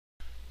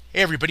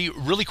Hey everybody,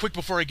 really quick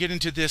before I get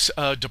into this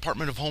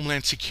Department of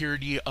Homeland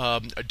Security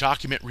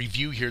document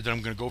review here that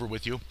I'm going to go over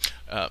with you,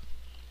 a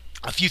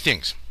few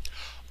things.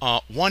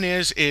 One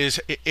is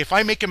if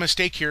I make a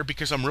mistake here,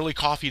 because I'm really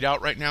coffeeed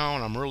out right now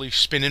and I'm really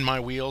spinning my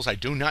wheels, I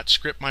do not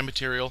script my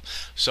material.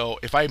 So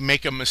if I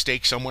make a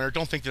mistake somewhere,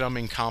 don't think that I'm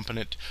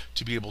incompetent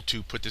to be able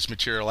to put this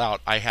material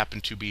out. I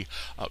happen to be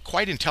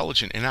quite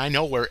intelligent, and I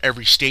know where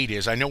every state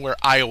is. I know where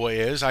Iowa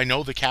is. I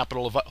know the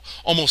capital of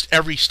almost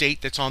every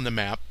state that's on the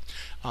map.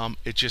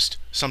 It just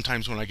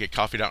sometimes when I get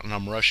coffeeed out and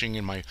I'm rushing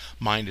and my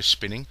mind is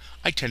spinning,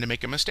 I tend to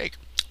make a mistake.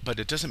 But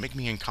it doesn't make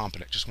me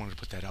incompetent. Just wanted to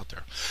put that out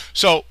there.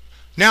 So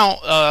now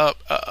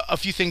a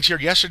few things here.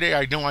 Yesterday,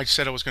 I know I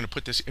said I was going to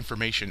put this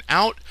information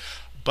out,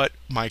 but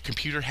my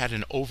computer had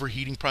an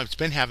overheating problem. It's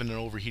been having an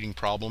overheating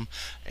problem,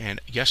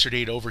 and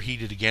yesterday it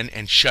overheated again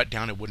and shut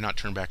down. It would not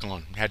turn back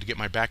on. I had to get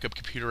my backup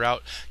computer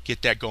out,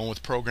 get that going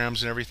with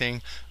programs and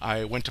everything.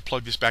 I went to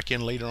plug this back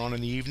in later on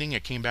in the evening.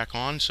 It came back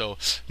on, so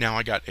now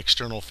I got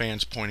external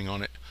fans pointing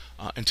on it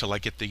until I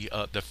get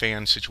the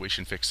fan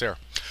situation fixed there.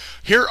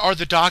 Here are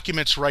the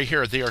documents right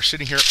here. They are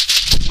sitting here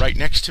right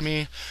next to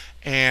me,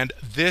 and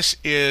this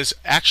is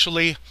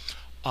actually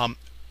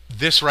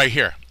this right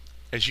here.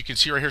 As you can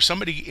see right here,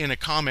 somebody in a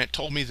comment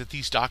told me that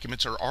these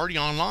documents are already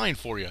online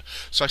for you.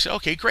 So I said,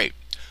 okay, great.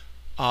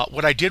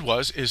 What I did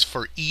is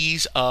for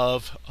ease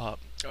of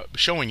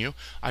showing you,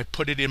 I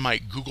put it in my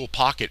Google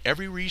Pocket.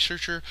 Every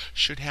researcher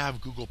should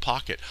have Google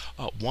Pocket.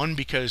 One,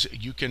 because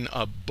you can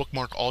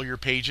bookmark all your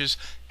pages,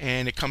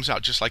 and it comes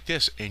out just like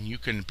this, and you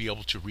can be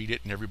able to read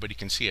it and everybody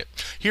can see it.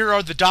 Here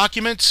are the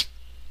documents.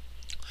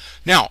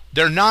 Now,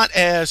 they're not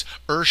as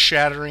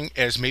earth-shattering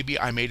as maybe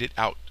I made it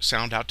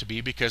sound out to be,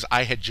 because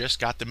I had just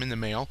got them in the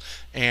mail,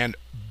 and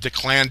the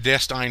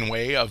clandestine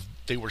way of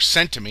they were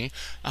sent to me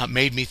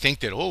made me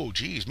think that, oh,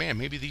 geez, man,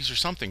 maybe these are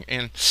something.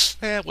 And,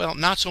 well,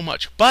 not so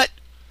much. But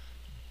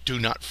do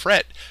not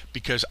fret,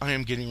 because I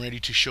am getting ready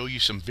to show you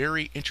some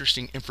very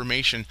interesting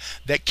information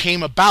that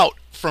came about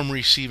from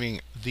receiving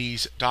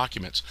these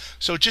documents.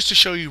 So just to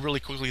show you really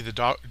quickly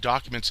the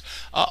documents,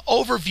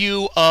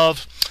 overview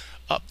of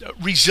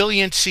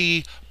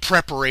resiliency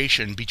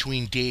preparation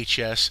between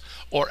DHS,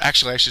 or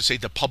actually I should say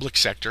the public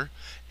sector,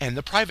 and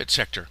the private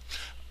sector.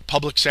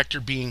 Public sector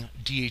being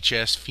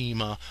DHS,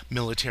 FEMA,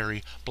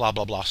 military, blah,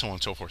 blah, blah, so on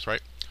and so forth,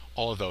 right?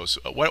 All of those.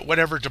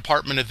 Whatever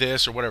department of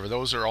this or whatever,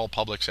 those are all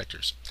public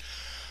sectors.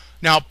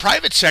 Now,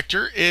 private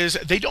sector is,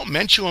 they don't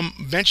mention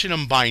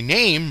them by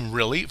name,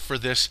 really, for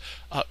this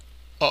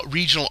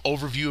regional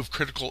overview of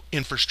critical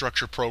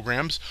infrastructure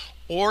programs,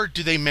 or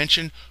do they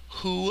mention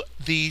who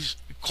these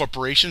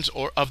corporations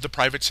or of the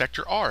private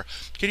sector are?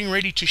 Getting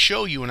ready to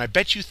show you, and I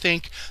bet you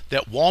think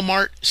that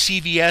Walmart,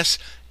 CVS,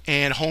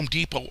 and Home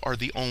Depot are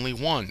the only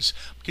ones.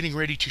 Getting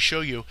ready to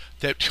show you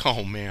that,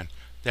 oh man,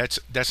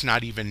 that's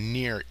not even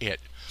near it.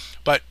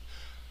 But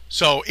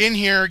so in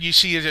here you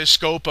see a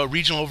scope, a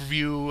regional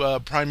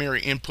overview,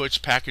 primary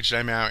inputs, package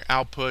dynamic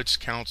outputs,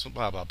 council,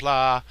 blah blah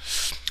blah.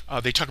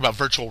 They talk about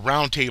virtual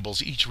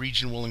roundtables. Each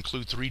region will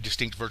include 3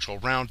 distinct virtual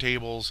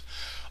roundtables.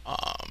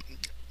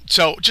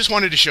 So just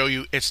wanted to show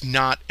you it's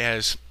not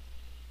as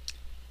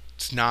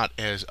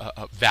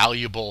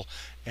valuable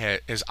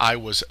as I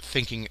was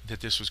thinking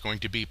that this was going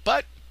to be.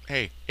 But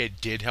hey,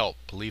 it did help,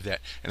 believe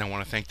that. And I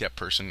want to thank that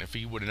person. If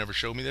he would have never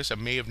showed me this, I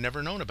may have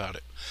never known about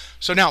it.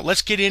 So now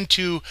let's get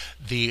into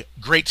the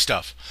great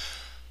stuff.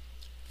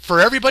 For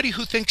everybody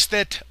who thinks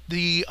that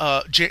the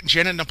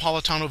Janet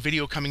Napolitano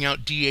video coming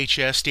out,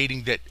 DHS,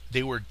 stating that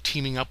they were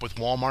teaming up with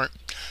Walmart,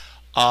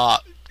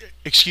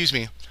 excuse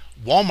me,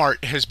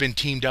 Walmart has been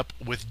teamed up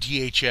with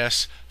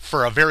DHS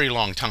for a very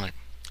long time,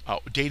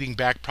 dating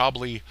back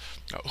probably,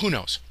 who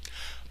knows.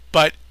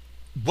 But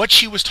what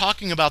she was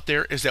talking about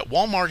there is that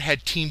Walmart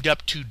had teamed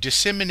up to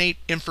disseminate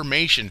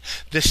information,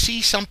 the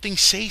See Something,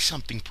 Say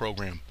Something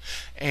program.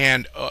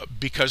 And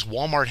because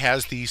Walmart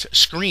has these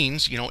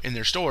screens, you know, in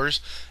their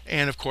stores,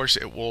 and of course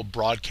it will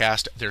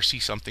broadcast their See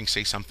Something,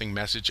 Say Something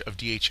message of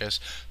DHS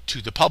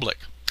to the public.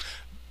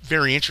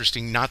 Very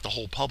interesting, not the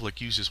whole public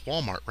uses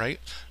Walmart,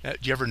 right? Do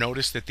you ever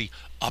notice that the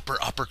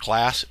upper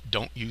class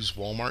don't use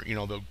Walmart? You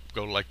know, they'll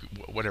go like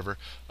whatever,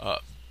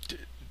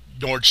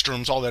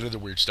 Nordstrom's, all that other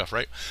weird stuff,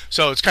 right?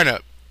 So it's kind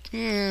of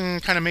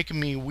making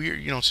me weird,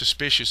 you know,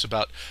 suspicious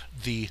about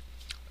the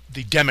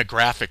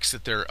demographics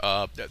that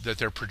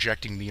they're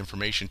projecting the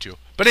information to.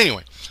 But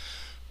anyway,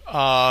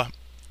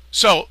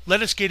 so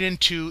let us get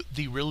into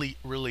the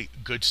really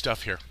good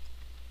stuff here.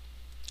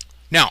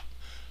 Now,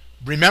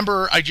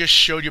 remember I just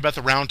showed you about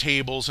the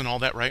roundtables and all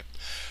that, right?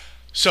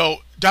 So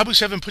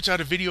Dabu7 puts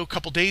out a video a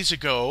couple days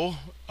ago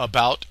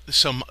about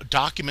some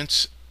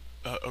documents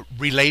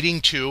relating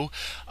to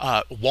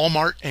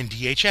Walmart and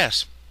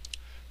DHS.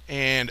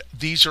 And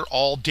these are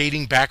all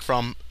dating back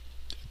from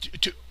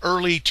to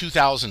early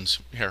 2000s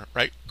here,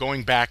 right?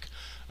 Going back,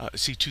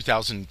 see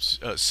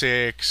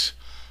 2006,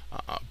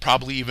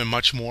 probably even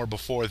much more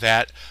before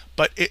that.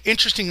 But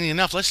interestingly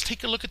enough, let's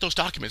take a look at those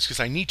documents, because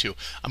I need to.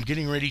 I'm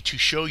getting ready to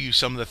show you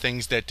some of the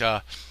things that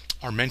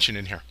are mentioned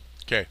in here.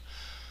 Okay.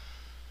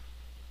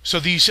 So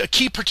these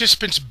key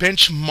participants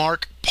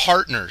benchmark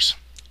partners.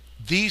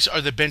 These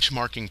are the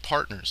benchmarking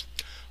partners.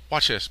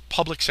 Watch this.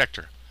 Public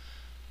sector.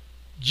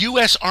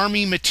 U.S.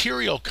 Army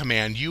Material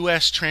Command,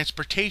 U.S.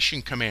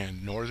 Transportation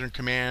Command, Northern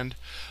Command,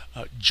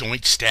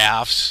 Joint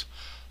Staffs.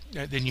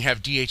 Then you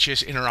have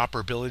DHS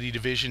Interoperability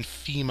Division,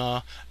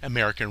 FEMA,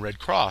 American Red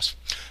Cross.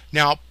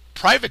 Now,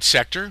 private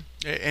sector,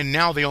 and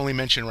now they only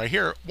mention right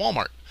here,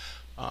 Walmart.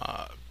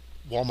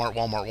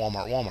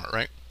 Walmart,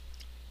 right?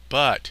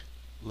 But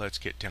let's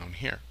get down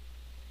here.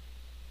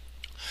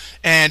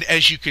 And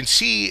as you can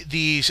see,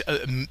 these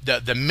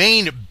the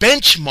main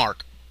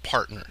benchmark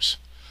partners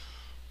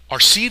are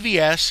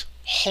CVS,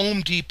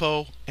 Home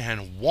Depot,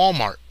 and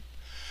Walmart.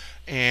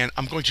 And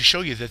I'm going to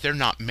show you that they're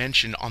not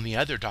mentioned on the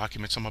other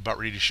documents I'm about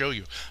ready to show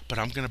you. But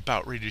I'm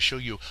about ready to show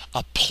you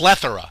a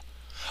plethora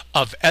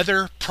of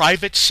other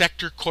private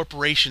sector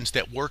corporations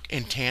that work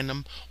in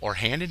tandem or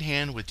hand in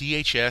hand with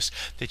DHS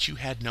that you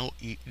had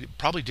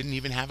probably didn't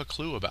even have a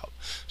clue about.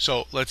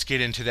 So let's get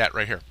into that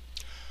right here.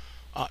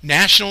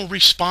 National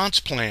response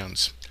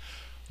plans.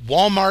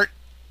 Walmart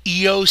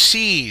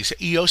EOCs.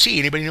 EOC,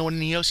 anybody know what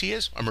an EOC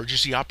is?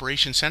 Emergency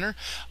Operations Center.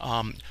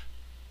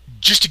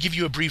 Just to give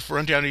you a brief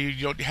rundown,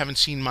 you haven't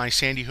seen my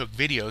Sandy Hook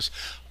videos.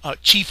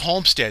 Chief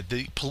Homestead,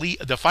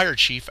 the fire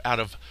chief out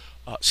of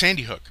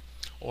Sandy Hook,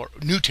 or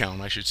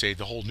Newtown, I should say,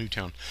 the whole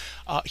Newtown.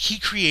 He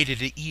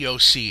created an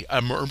EOC,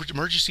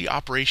 Emergency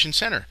Operations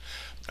Center.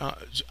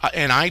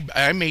 And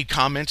I made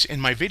comments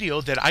in my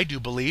video that I do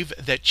believe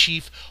that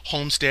Chief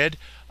Homestead,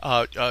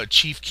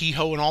 Chief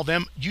Kehoe, and all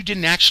them, you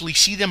didn't actually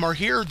see them or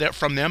hear that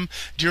from them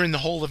during the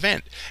whole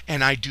event.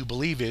 And I do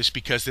believe is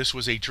because this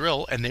was a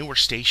drill and they were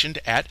stationed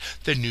at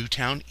the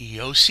Newtown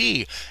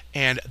EOC.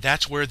 And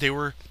that's where they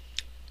were,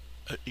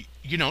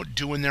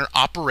 doing their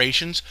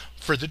operations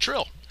for the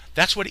drill.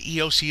 That's what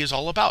EOC is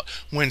all about.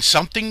 When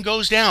something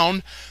goes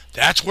down,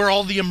 that's where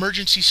all the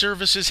emergency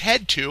services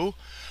head to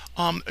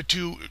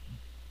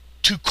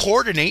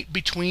coordinate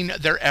between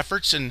their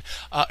efforts and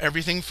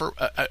everything for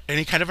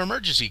any kind of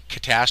emergency,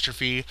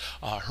 catastrophe,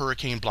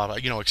 hurricane, blah, blah,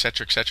 et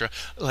cetera, et cetera.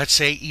 Let's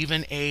say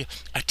even a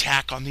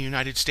attack on the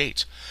United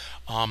States.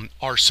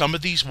 Are some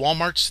of these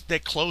Walmarts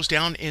that close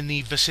down in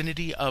the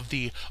vicinity of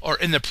or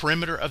in the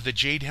perimeter of the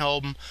Jade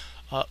Helm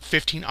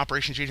 15,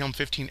 Operation Jade Helm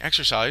 15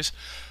 exercise?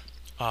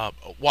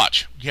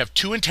 Watch. You have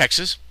 2 in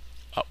Texas,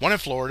 1 in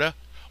Florida,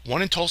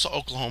 1 in Tulsa,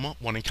 Oklahoma,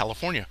 1 in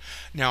California.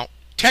 Now,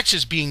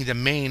 Texas being the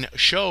main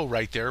show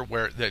right there,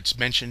 where that's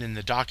mentioned in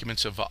the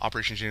documents of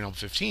Operation Jade Helm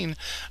 15,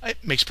 it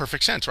makes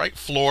perfect sense, right?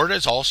 Florida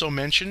is also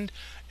mentioned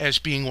as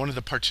being one of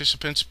the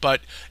participants,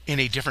 but in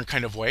a different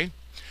kind of way.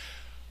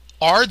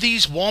 Are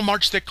these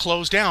Walmarts that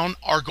close down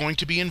are going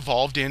to be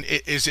involved in?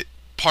 Is it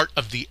part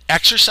of the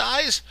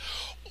exercise?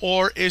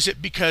 Or is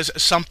it because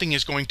something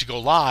is going to go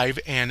live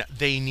and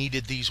they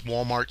needed these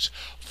Walmarts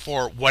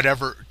for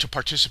whatever, to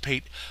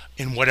participate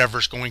in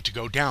whatever's going to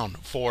go down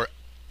for,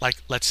 like,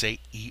 let's say,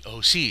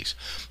 EOCs.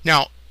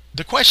 Now,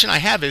 the question I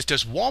have is,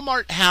 does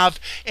Walmart have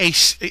a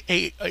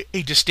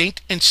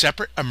distinct and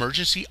separate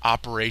emergency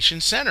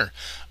operations center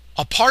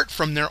apart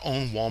from their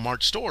own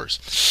Walmart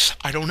stores?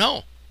 I don't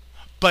know.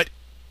 But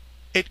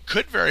it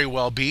could very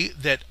well be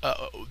that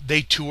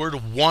they toured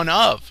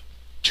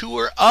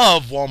tour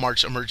of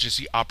Walmart's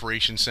Emergency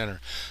Operations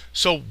Center.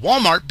 So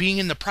Walmart, being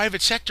in the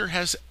private sector,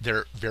 has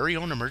their very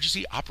own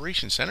Emergency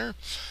Operations Center.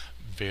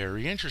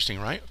 Very interesting,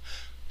 right?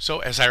 So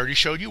as I already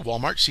showed you,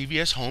 Walmart,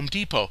 CVS, Home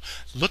Depot.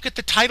 Look at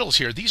the titles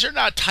here. These are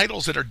not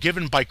titles that are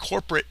given by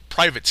corporate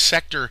private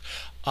sector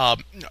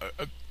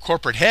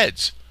corporate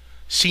heads.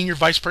 Senior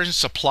Vice President,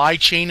 Supply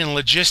Chain and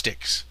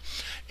Logistics.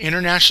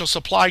 International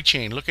Supply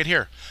Chain. Look at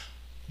here.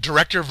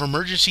 Director of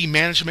Emergency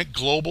Management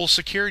Global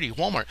Security,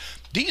 Walmart.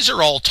 These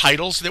are all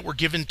titles that were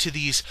given to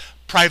these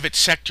private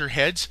sector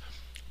heads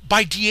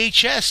by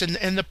DHS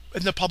and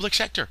the public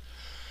sector.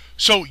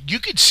 So you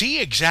could see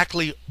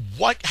exactly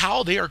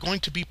how they are going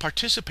to be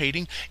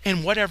participating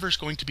in whatever's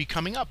going to be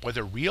coming up,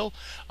 whether real,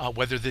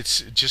 whether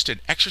it's just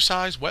an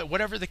exercise,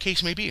 whatever the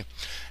case may be.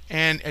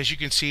 And as you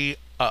can see,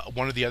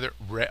 one of the other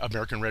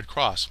American Red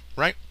Cross,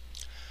 right?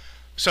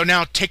 So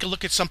now take a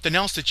look at something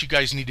else that you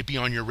guys need to be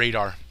on your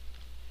radar.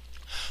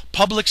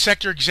 Public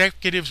sector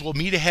executives will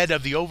meet ahead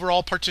of the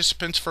overall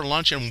participants for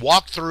lunch and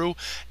walk through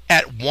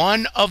at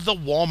one of the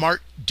Walmart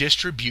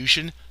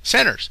distribution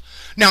centers.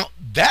 Now,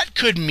 that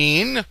could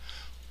mean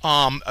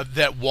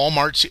that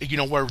Walmart's,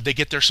 where they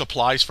get their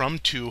supplies from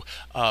to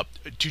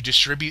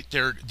distribute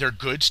their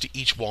goods to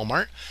each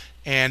Walmart,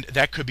 and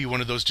that could be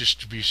one of those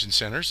distribution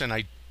centers, and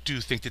I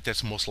do think that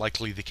that's most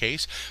likely the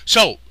case.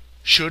 So,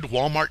 should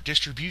Walmart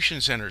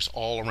distribution centers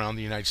all around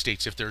the United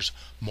States, if there's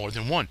more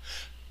than one?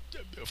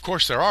 Of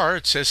course there are.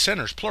 It says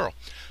centers, plural.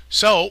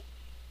 So,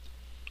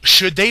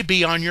 should they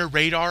be on your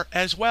radar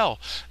as well?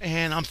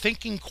 And I'm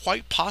thinking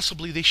quite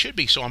possibly they should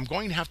be. So I'm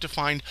going to have to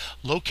find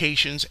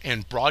locations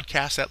and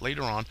broadcast that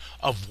later on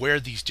of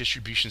where these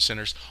distribution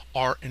centers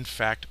are in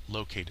fact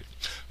located.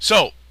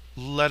 So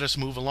let us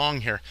move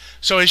along here.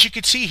 So as you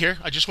can see here,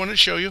 I just wanted to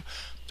show you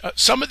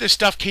some of this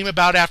stuff came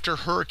about after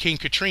Hurricane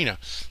Katrina.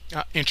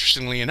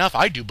 Interestingly enough,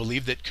 I do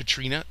believe that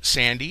Katrina,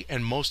 Sandy,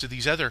 and most of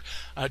these other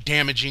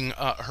damaging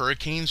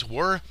hurricanes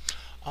were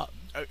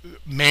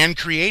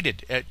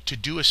man-created to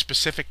do a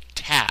specific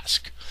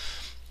task.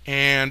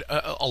 And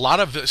a lot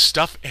of the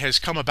stuff has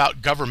come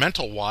about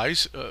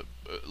governmental-wise,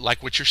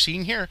 like what you're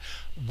seeing here,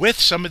 with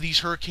some of these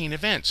hurricane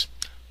events.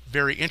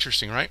 Very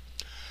interesting, right?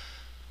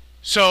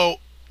 So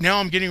now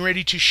I'm getting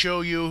ready to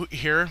show you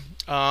here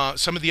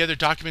some of the other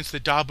documents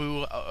that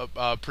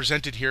Dabu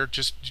presented here,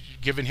 just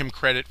giving him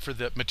credit for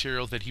the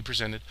material that he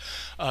presented.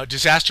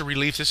 Disaster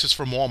relief, this is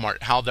from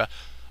Walmart, how the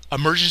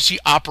Emergency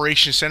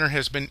Operations Center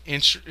has been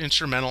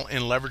instrumental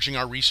in leveraging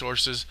our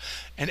resources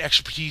and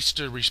expertise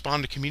to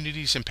respond to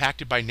communities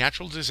impacted by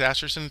natural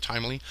disasters in a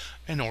timely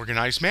and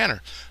organized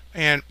manner.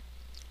 And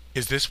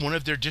is this one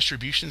of their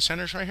distribution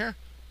centers right here?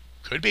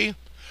 Could be.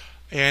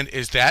 And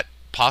is that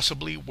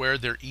possibly where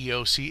their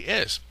EOC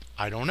is?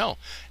 I don't know.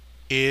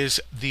 Is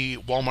the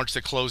Walmarts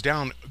that closed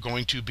down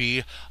going to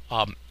be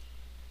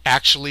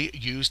actually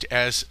used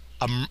as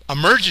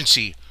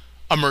emergency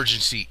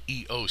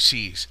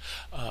EOCs?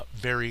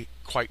 Very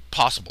quite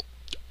possible.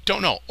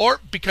 Don't know. Or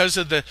because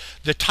of the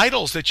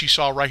titles that you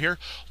saw right here,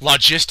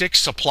 logistics,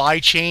 supply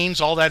chains,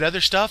 all that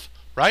other stuff,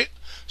 right?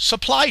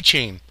 Supply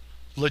chain,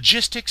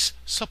 logistics,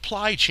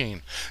 supply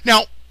chain.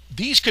 Now,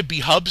 these could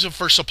be hubs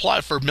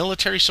for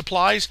military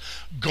supplies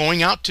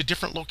going out to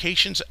different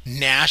locations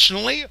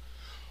nationally,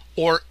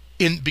 or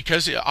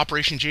because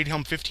Operation Jade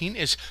Helm 15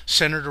 is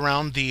centered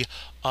around the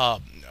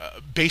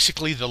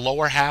basically the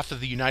lower half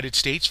of the United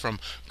States,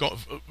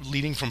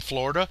 leading from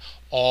Florida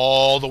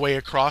all the way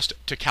across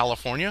to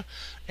California,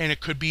 and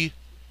it could be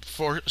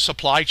for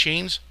supply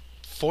chains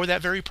for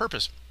that very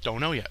purpose.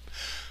 Don't know yet.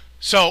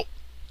 So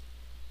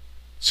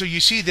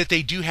you see that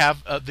they do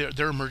have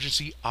their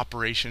emergency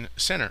operation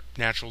center,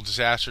 natural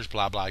disasters,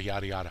 blah blah,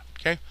 yada yada.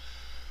 Okay.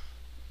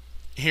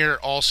 Here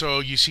also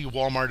you see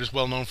Walmart is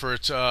well known for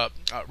its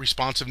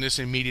responsiveness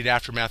in immediate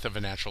aftermath of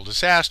a natural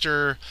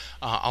disaster.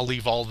 I'll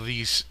leave all of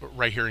these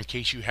right here in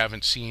case you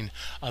haven't seen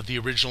the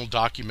original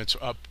documents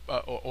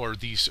or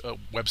these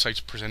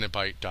websites presented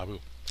by Dabu.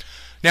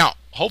 Now,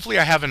 hopefully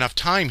I have enough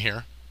time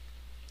here.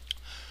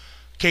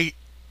 Okay,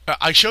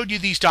 I showed you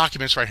these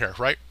documents right here,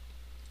 right?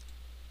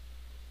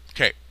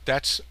 Okay,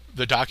 that's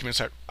the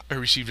documents I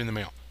received in the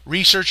mail.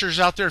 Researchers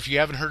out there, if you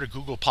haven't heard of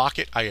Google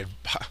Pocket,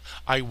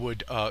 I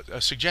would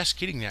suggest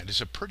getting that.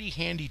 It's a pretty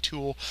handy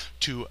tool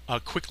to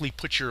quickly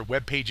put your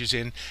web pages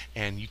in,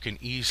 and you can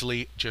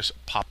easily just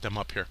pop them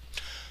up here.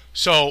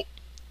 So,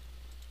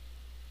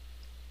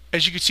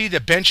 as you can see, the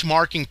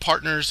benchmarking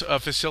partners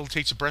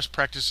facilitates the best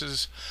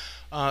practices,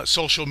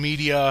 social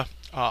media,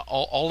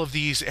 all of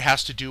these. It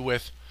has to do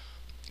with,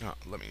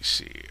 let me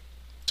see.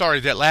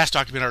 Sorry, that last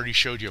document I already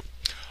showed you.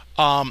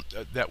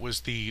 That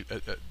was the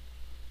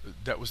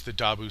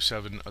Dabu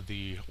 7 of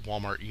the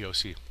Walmart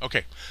EOC.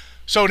 Okay,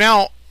 so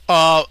now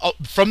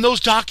from those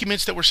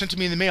documents that were sent to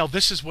me in the mail,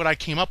 this is what I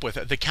came up with.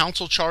 The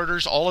council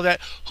charters, all of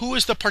that. Who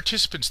is the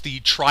participants?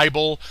 The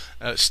tribal,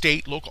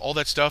 state, local, all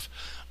that stuff.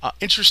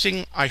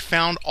 Interesting, I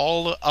found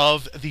all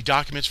of the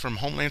documents from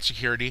Homeland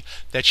Security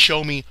that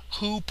show me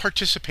who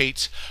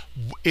participates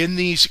in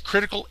these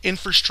critical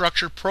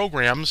infrastructure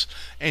programs,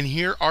 and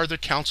here are the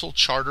council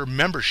charter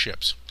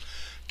memberships.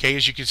 Okay,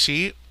 as you can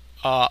see,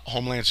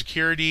 Homeland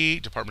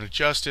Security, Department of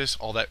Justice,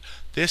 all that.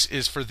 This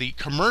is for the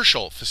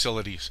commercial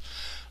facilities.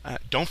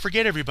 Don't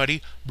forget,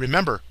 everybody,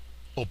 remember,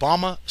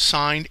 Obama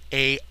signed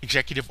a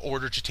executive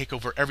order to take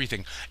over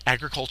everything.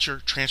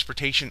 Agriculture,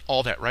 transportation,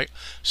 all that, right?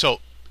 So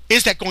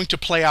is that going to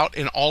play out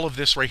in all of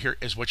this right here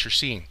is what you're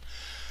seeing.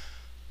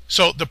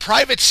 So the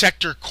Private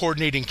Sector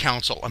Coordinating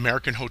Council,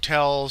 American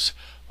Hotels,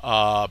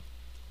 look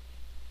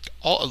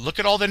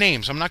at all the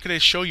names. I'm not going to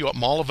show you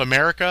Mall of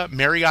America,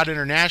 Marriott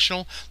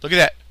International. Look at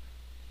that.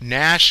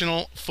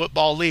 National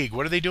Football League.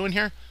 What are they doing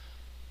here?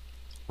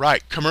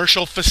 Right.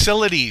 Commercial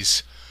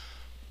facilities.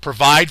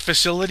 Provide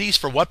facilities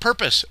for what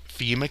purpose?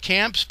 FEMA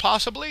camps,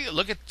 possibly.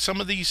 Look at some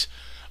of these.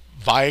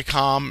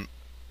 Viacom,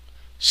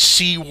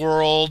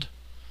 SeaWorld,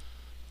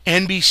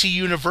 NBC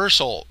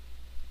Universal,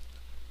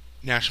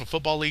 National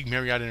Football League,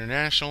 Marriott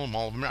International,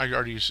 Mall of America. I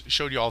already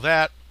showed you all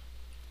that.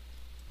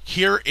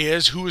 Here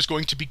is who is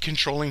going to be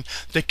controlling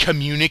the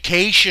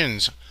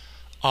communications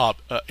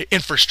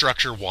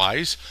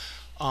infrastructure-wise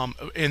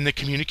in the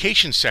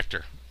communications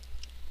sector.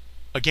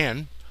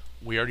 Again,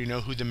 we already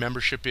know who the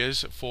membership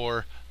is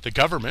for the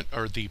government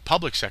or the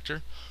public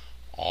sector.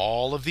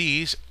 All of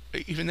these,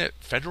 even the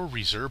Federal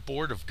Reserve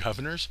Board of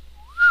Governors.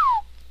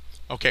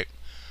 Okay,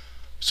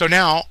 so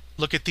now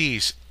look at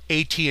these.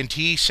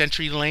 AT&T,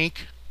 CenturyLink,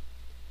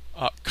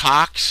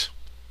 Cox,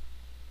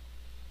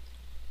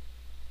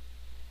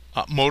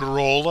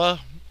 Motorola,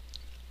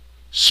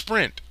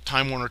 Sprint,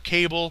 Time Warner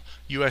Cable,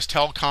 US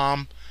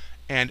Telecom,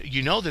 and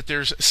you know that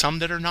there's some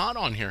that are not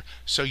on here.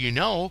 So you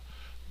know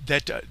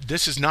that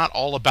this is not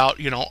all about,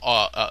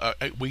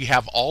 we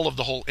have all of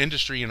the whole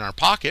industry in our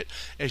pocket.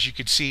 As you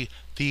can see,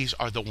 these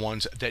are the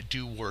ones that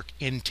do work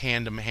in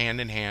tandem, hand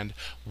in hand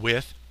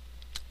with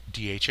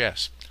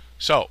DHS.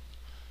 So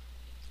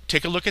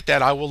take a look at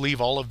that. I will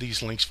leave all of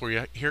these links for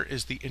you. Here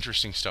is the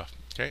interesting stuff.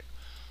 Okay.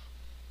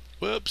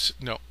 Whoops.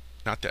 No,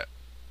 not that.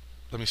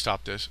 Let me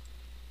stop this.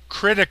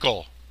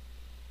 Critical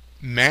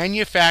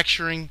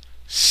manufacturing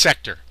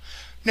sector.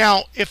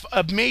 Now, if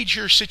a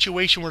major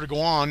situation were to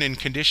go on and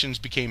conditions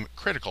became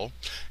critical,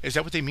 is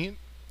that what they mean?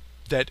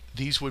 That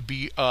these would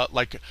be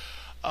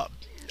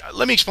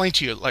let me explain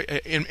to you, like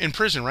in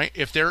prison, right?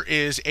 If there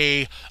is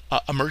a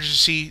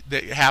emergency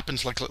that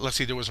happens, like let's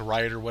say there was a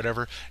riot or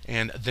whatever,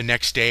 and the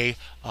next day,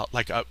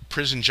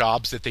 prison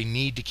jobs that they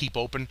need to keep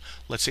open,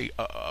 let's say,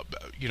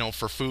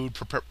 for food,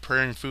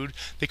 preparing food,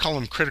 they call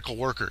them critical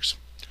workers.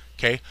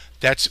 Okay,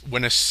 that's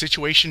when a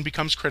situation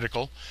becomes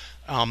critical.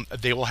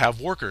 They will have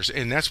workers,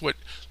 and that's what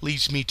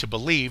leads me to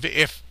believe,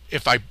 if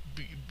I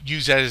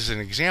use that as an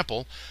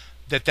example,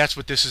 that's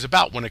what this is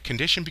about. When a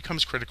condition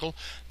becomes critical,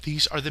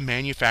 these are the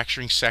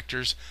manufacturing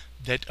sectors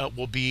that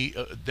will be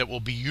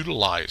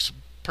utilized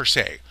per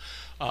se.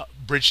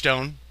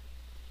 Bridgestone,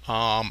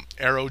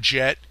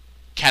 Aerojet,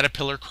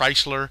 Caterpillar,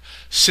 Chrysler,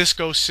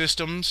 Cisco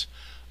Systems,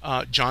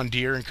 John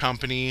Deere and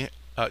Company,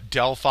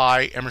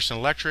 Delphi, Emerson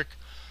Electric.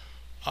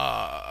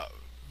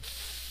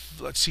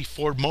 Let's see,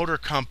 Ford Motor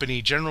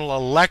Company, General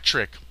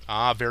Electric.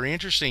 Very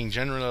interesting.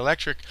 General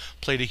Electric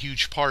played a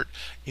huge part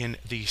in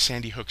the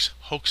Sandy Hook's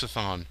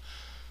hoaxathon.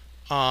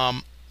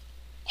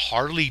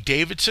 Harley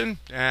Davidson,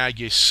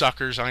 you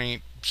suckers, I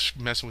ain't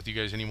messing with you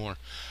guys anymore.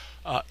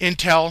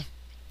 Intel,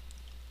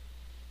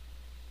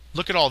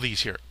 look at all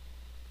these here.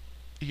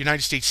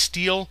 United States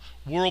Steel,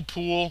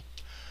 Whirlpool,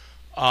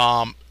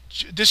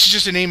 this is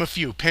just to name a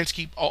few.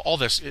 Penske, all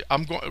this.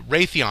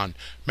 Raytheon.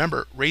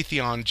 Remember,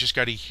 Raytheon just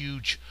got a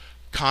huge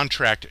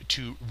contract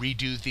to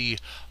redo the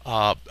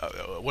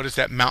what is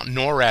that mountain,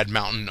 NORAD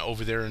mountain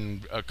over there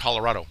in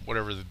Colorado,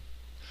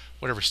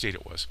 whatever state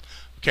it was.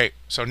 Okay,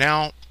 so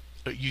now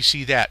you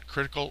see that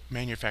critical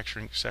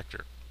manufacturing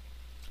sector,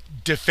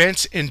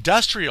 defense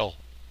industrial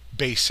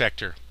base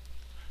sector,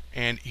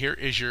 and here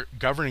is your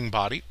governing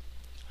body,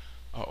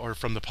 or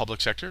from the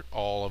public sector,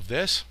 all of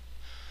this,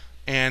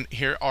 and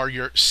here are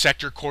your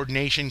sector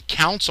coordination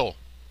council.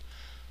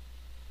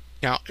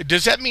 Now,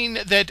 does that mean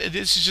that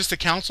this is just a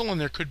council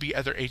and there could be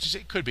other agencies?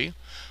 It could be.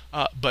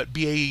 But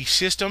BAE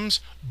Systems,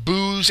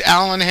 Booz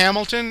Allen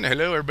Hamilton.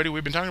 Hello, everybody.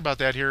 We've been talking about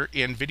that here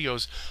in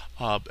videos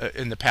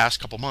in the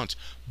past couple months.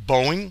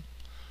 Boeing,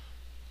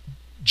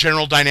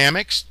 General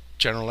Dynamics,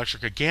 General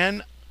Electric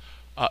again,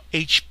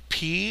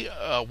 HP,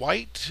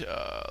 White,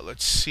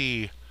 let's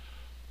see,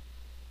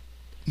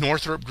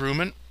 Northrop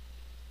Grumman,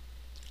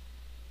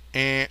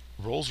 and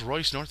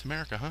Rolls-Royce North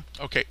America, huh?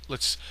 Okay,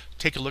 let's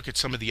take a look at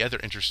some of the other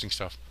interesting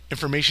stuff.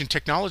 Information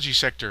technology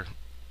sector.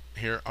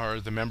 Here are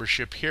the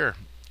membership here.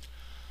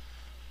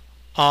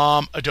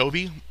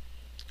 Adobe,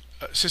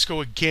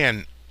 Cisco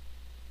again.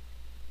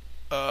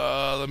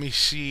 Let me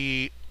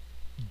see.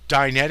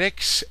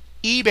 Dynetics,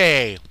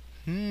 eBay.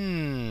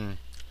 Here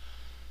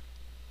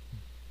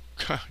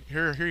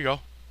you go.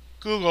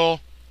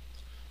 Google.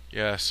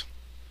 Yes.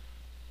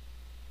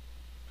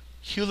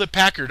 Hewlett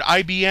Packard,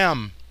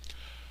 IBM.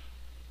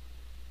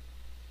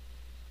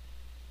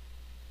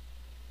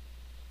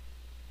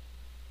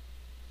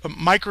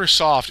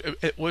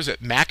 Microsoft, was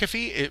it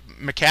McAfee?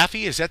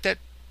 McAfee, is that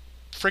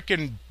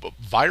frickin'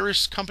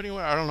 virus company?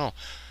 I don't know.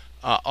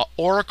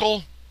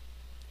 Oracle,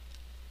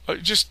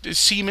 just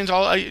Siemens.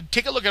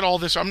 Take a look at all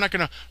this. I'm not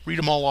going to read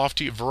them all off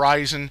to you.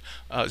 Verizon,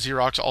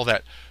 Xerox, all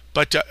that.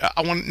 But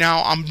I'm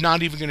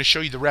not even going to show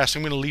you the rest.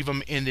 I'm going to leave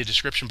them in the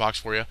description box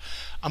for you.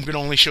 I'm going to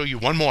only show you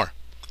one more,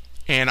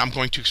 and I'm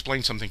going to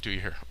explain something to you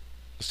here.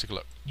 Let's take a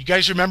look. You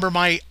guys remember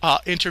my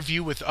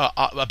interview with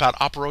about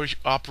Operation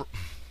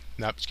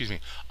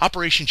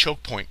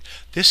Choke Point.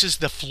 This is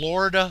the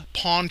Florida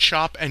pawn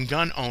shop and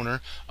gun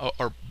owner,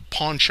 or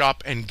pawn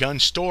shop and gun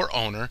store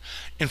owner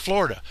in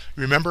Florida.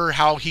 Remember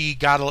how he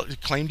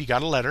claimed he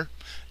got a letter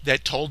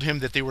that told him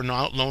that they were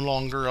no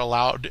longer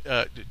allowed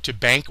to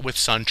bank with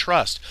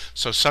SunTrust.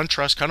 So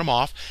SunTrust cut him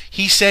off.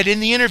 He said in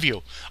the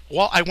interview,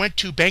 well, I went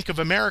to Bank of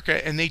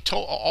America and they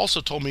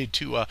also told me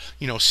to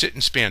sit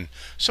and spin.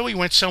 So he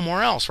went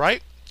somewhere else,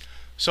 right?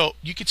 So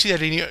you can see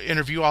that in the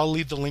interview. I'll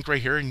leave the link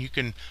right here, and you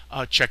can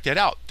check that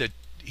out. That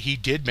he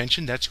did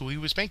mention that's who he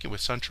was banking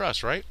with,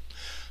 SunTrust, right?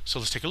 So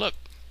let's take a look.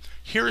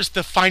 Here is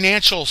the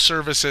financial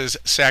services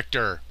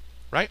sector,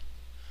 right?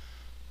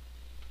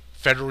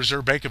 Federal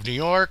Reserve Bank of New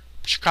York,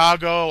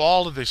 Chicago,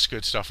 all of this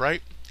good stuff,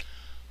 right?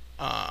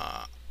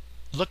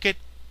 Look at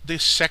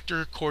this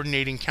sector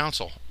coordinating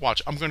council.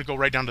 Watch, I'm going to go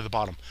right down to the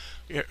bottom.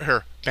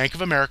 Here, Bank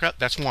of America,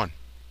 that's one.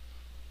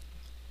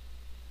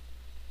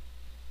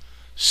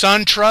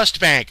 SunTrust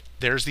Bank,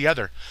 there's the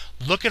other.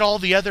 Look at all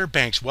the other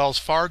banks. Wells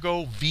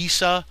Fargo,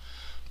 Visa,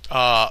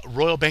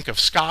 Royal Bank of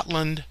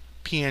Scotland,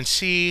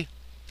 PNC,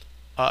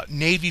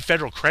 Navy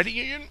Federal Credit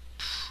Union.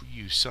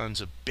 You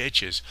sons of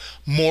bitches.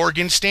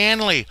 Morgan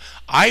Stanley.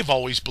 I've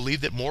always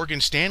believed that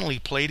Morgan Stanley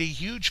played a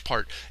huge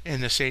part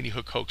in the Sandy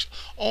Hook hoax,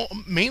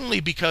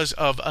 mainly because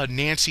of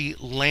Nancy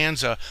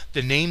Lanza,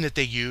 the name that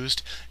they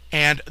used,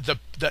 And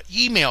the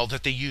email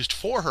that they used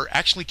for her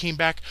actually came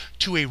back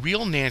to a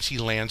real Nancy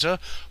Lanza,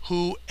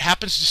 who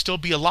happens to still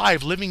be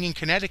alive, living in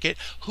Connecticut,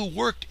 who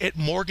worked at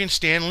Morgan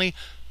Stanley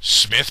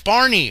Smith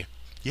Barney.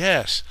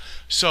 Yes.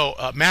 So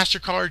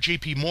MasterCard,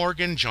 JP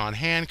Morgan, John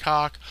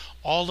Hancock,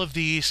 all of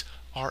these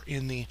are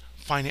in the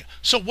finance.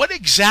 So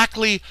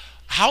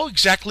how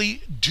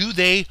exactly do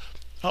they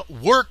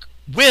work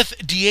with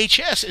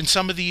DHS in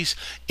some of these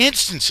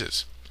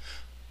instances?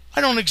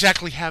 I don't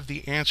exactly have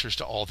the answers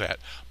to all that,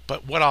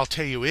 but what I'll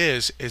tell you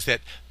is that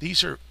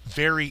these are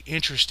very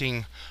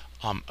interesting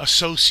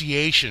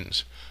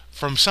associations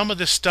from some of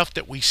the stuff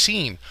that we've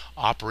seen.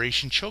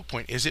 Operation Choke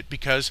Point. Is it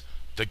because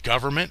the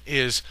government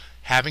is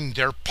having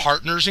their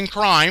partners in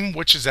crime,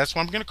 that's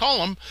what I'm going to call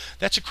them?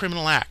 That's a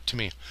criminal act to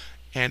me.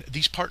 And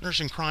these partners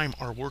in crime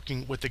are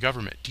working with the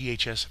government,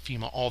 DHS,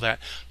 FEMA, all that,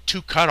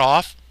 to cut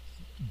off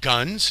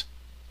guns,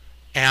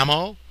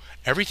 ammo,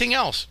 everything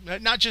else,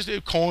 not just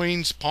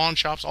coins, pawn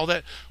shops, all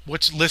that,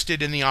 what's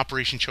listed in the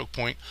Operation Choke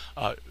Point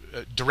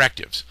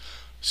directives.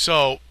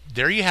 So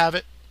there you have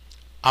it.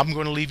 I'm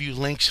going to leave you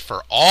links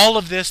for all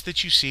of this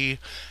that you see.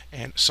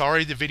 And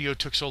sorry the video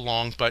took so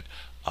long, but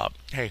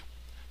hey,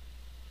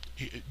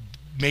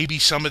 maybe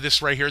some of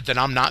this right here that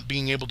I'm not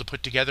being able to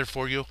put together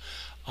for you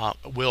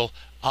will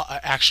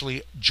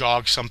actually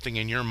jog something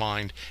in your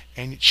mind,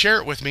 and share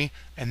it with me,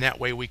 and that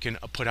way we can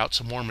put out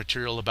some more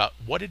material about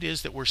what it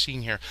is that we're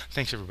seeing here.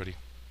 Thanks, everybody.